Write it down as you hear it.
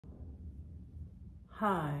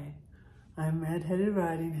Hi, I'm Red-Headed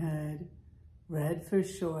Riding Hood, Red for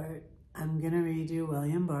short. I'm going to read you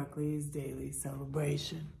William Barclay's Daily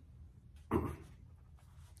Celebration.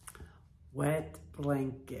 Wet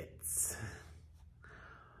blankets.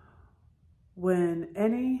 When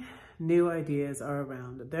any new ideas are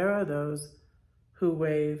around, there are those who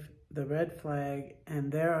wave the red flag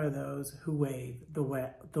and there are those who wave the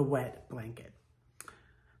wet blanket.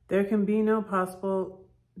 There can be no possible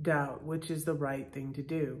doubt which is the right thing to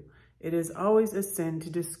do. It is always a sin to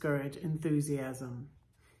discourage enthusiasm.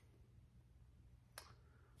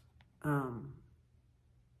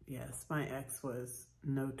 Yes, my ex was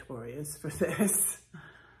notorious for this.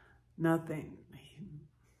 Nothing.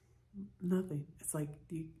 It's like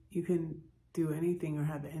you can do anything or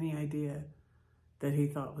have any idea that he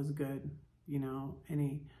thought was good, you know,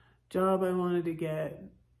 any job I wanted to get,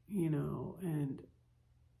 you know, and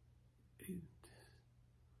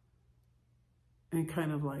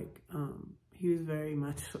kind of like, he was very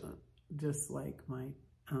much just like my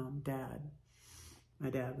dad. My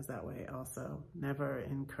dad was that way also, never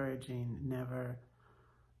encouraging, never,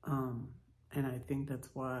 and I think that's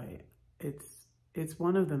why it's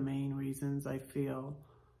one of the main reasons I feel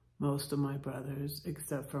most of my brothers,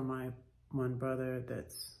 except for my one brother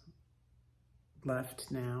that's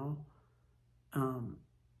left now,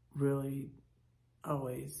 really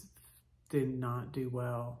always did not do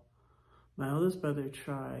well. My oldest brother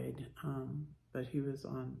tried, but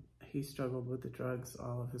he struggled with the drugs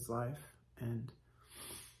all of his life. And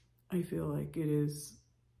I feel like it is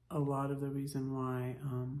a lot of the reason why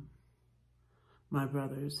my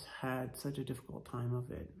brothers had such a difficult time of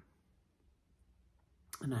it.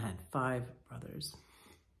 And I had 5 brothers.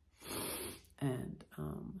 And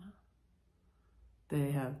they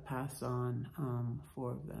have passed on,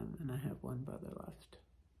 4 of them, and I have 1 brother left.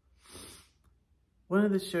 One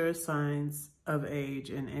of the surest signs of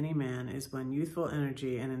age in any man is when youthful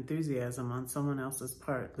energy and enthusiasm on someone else's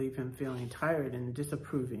part leave him feeling tired and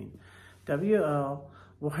disapproving. W.L.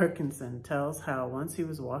 Wilkinson tells how once he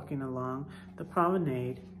was walking along the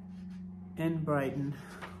promenade in Brighton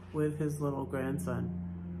with his little grandson.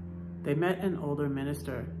 They met an older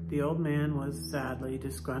minister. The old man was sadly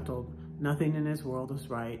disgruntled. Nothing in his world was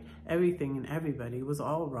right. Everything and everybody was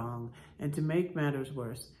all wrong. And to make matters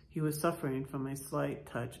worse, he was suffering from a slight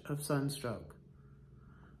touch of sunstroke.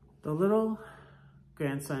 The little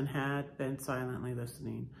grandson had been silently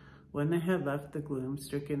listening. When they had left the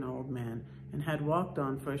gloom-stricken old man and had walked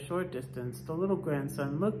on for a short distance, the little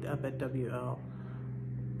grandson looked up at W.L.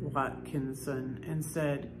 Watkinson and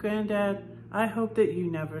said, "Granddad, I hope that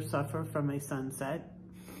you never suffer from a sunset."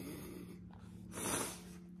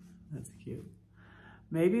 That's cute.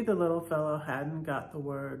 Maybe the little fellow hadn't got the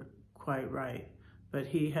word quite right, but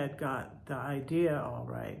he had got the idea all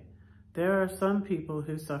right. There are some people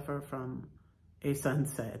who suffer from a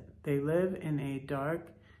sunset. They live in a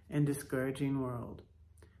dark and discouraging world.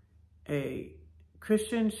 A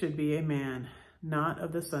Christian should be a man, not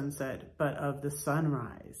of the sunset, but of the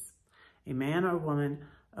sunrise. A man or woman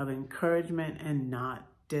of encouragement and not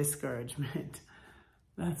discouragement.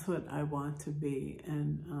 That's what I want to be.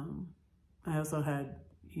 And I also had,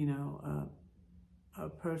 you know, a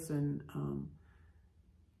person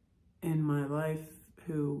in my life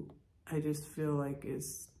who I just feel like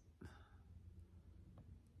is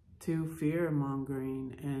too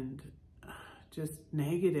fear-mongering and just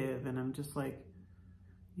negative. And I'm just like,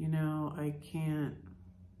 you know, I can't,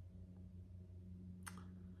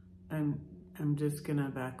 I'm just gonna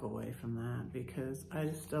back away from that because I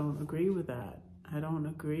just don't agree with that. I don't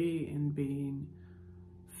agree in being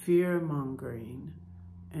fear-mongering.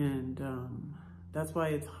 And that's why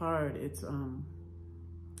it's hard. It's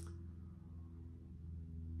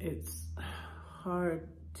hard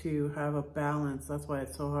to have a balance. That's why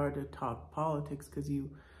it's so hard to talk politics, because you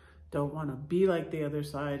don't want to be like the other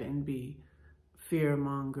side and be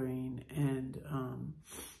fear-mongering and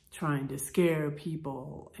trying to scare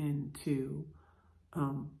people into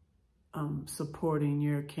supporting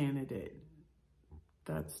your candidate.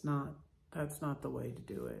 That's not the way to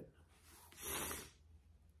do it.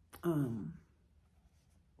 And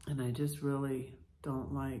I just really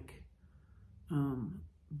don't like,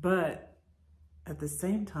 but at the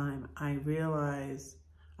same time, I have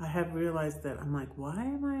realized that I'm like, why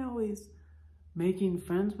am I always making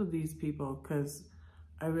friends with these people? Because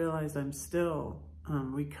I realize I'm still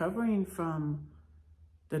recovering from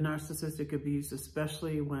the narcissistic abuse,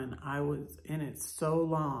 especially when I was in it so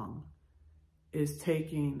long, is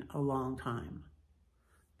taking a long time,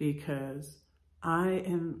 because I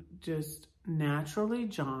am just naturally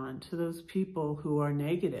drawn to those people who are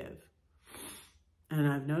negative. And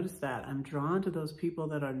I've noticed that I'm drawn to those people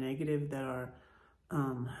that are negative, that are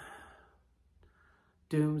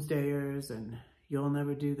doomsdayers and you'll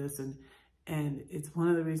never do this. And it's one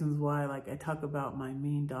of the reasons why, like, I talk about my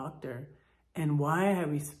mean doctor and why I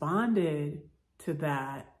responded to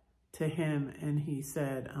that to him. And he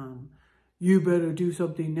said, you better do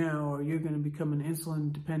something now or you're going to become an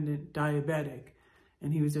insulin dependent diabetic.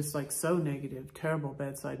 And he was just like so negative, terrible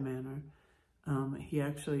bedside manner. He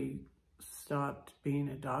actually stopped being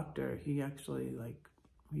a doctor. He actually like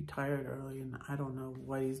retired early, and I don't know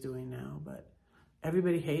what he's doing now, but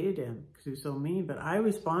everybody hated him because he was so mean. But I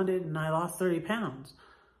responded and I lost 30 pounds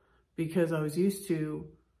because I was used to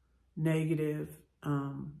negative,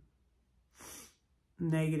 you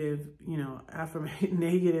know, affirmation,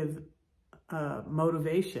 negative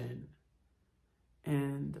motivation.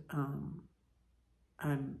 And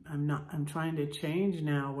I'm trying to change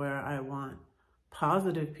now where I want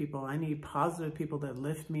positive people. I need positive people that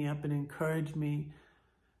lift me up and encourage me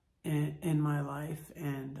in my life.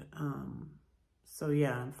 And so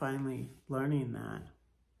yeah, I'm finally learning that.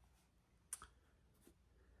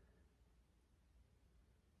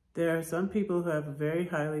 There are some people who have a very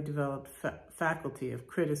highly developed faculty of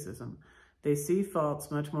criticism. They see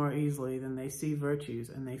faults much more easily than they see virtues,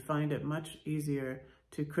 and they find it much easier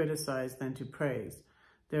to criticize than to praise.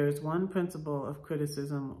 There is one principle of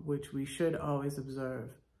criticism which we should always observe.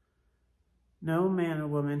 No man or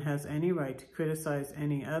woman has any right to criticize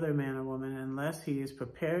any other man or woman unless he is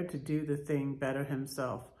prepared to do the thing better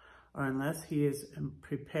himself, or unless he is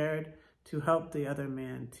prepared to help the other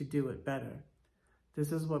man to do it better.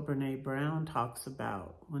 This is what Brene Brown talks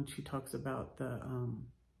about when she talks about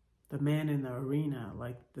the man in the arena,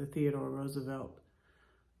 like the Theodore Roosevelt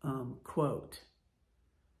quote.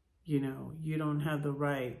 You know, you don't have the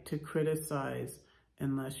right to criticize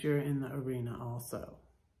unless you're in the arena also.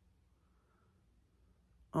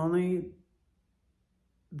 Only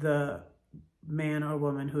the man or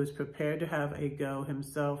woman who is prepared to have a go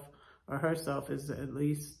himself or herself is at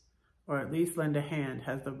least lend a hand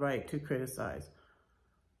has the right to criticize.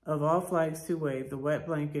 Of all flags to wave, the wet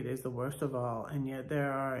blanket is the worst of all, and yet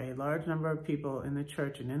there are a large number of people in the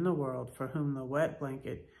church and in the world for whom the wet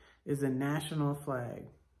blanket is a national flag.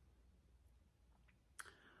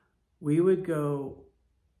 We will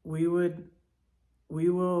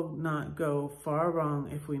not go far wrong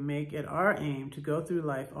if we make it our aim to go through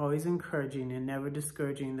life always encouraging and never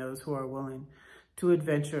discouraging those who are willing to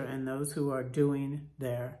adventure and those who are doing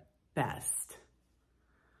their best.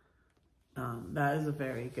 That is a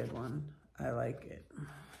very good one. I like it.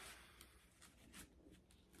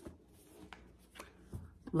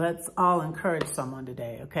 Let's all encourage someone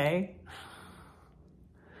today, okay?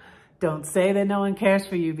 Don't say that no one cares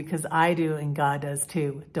for you, because I do and God does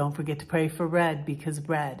too. Don't forget to pray for Red, because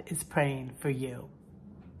Red is praying for you.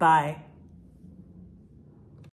 Bye.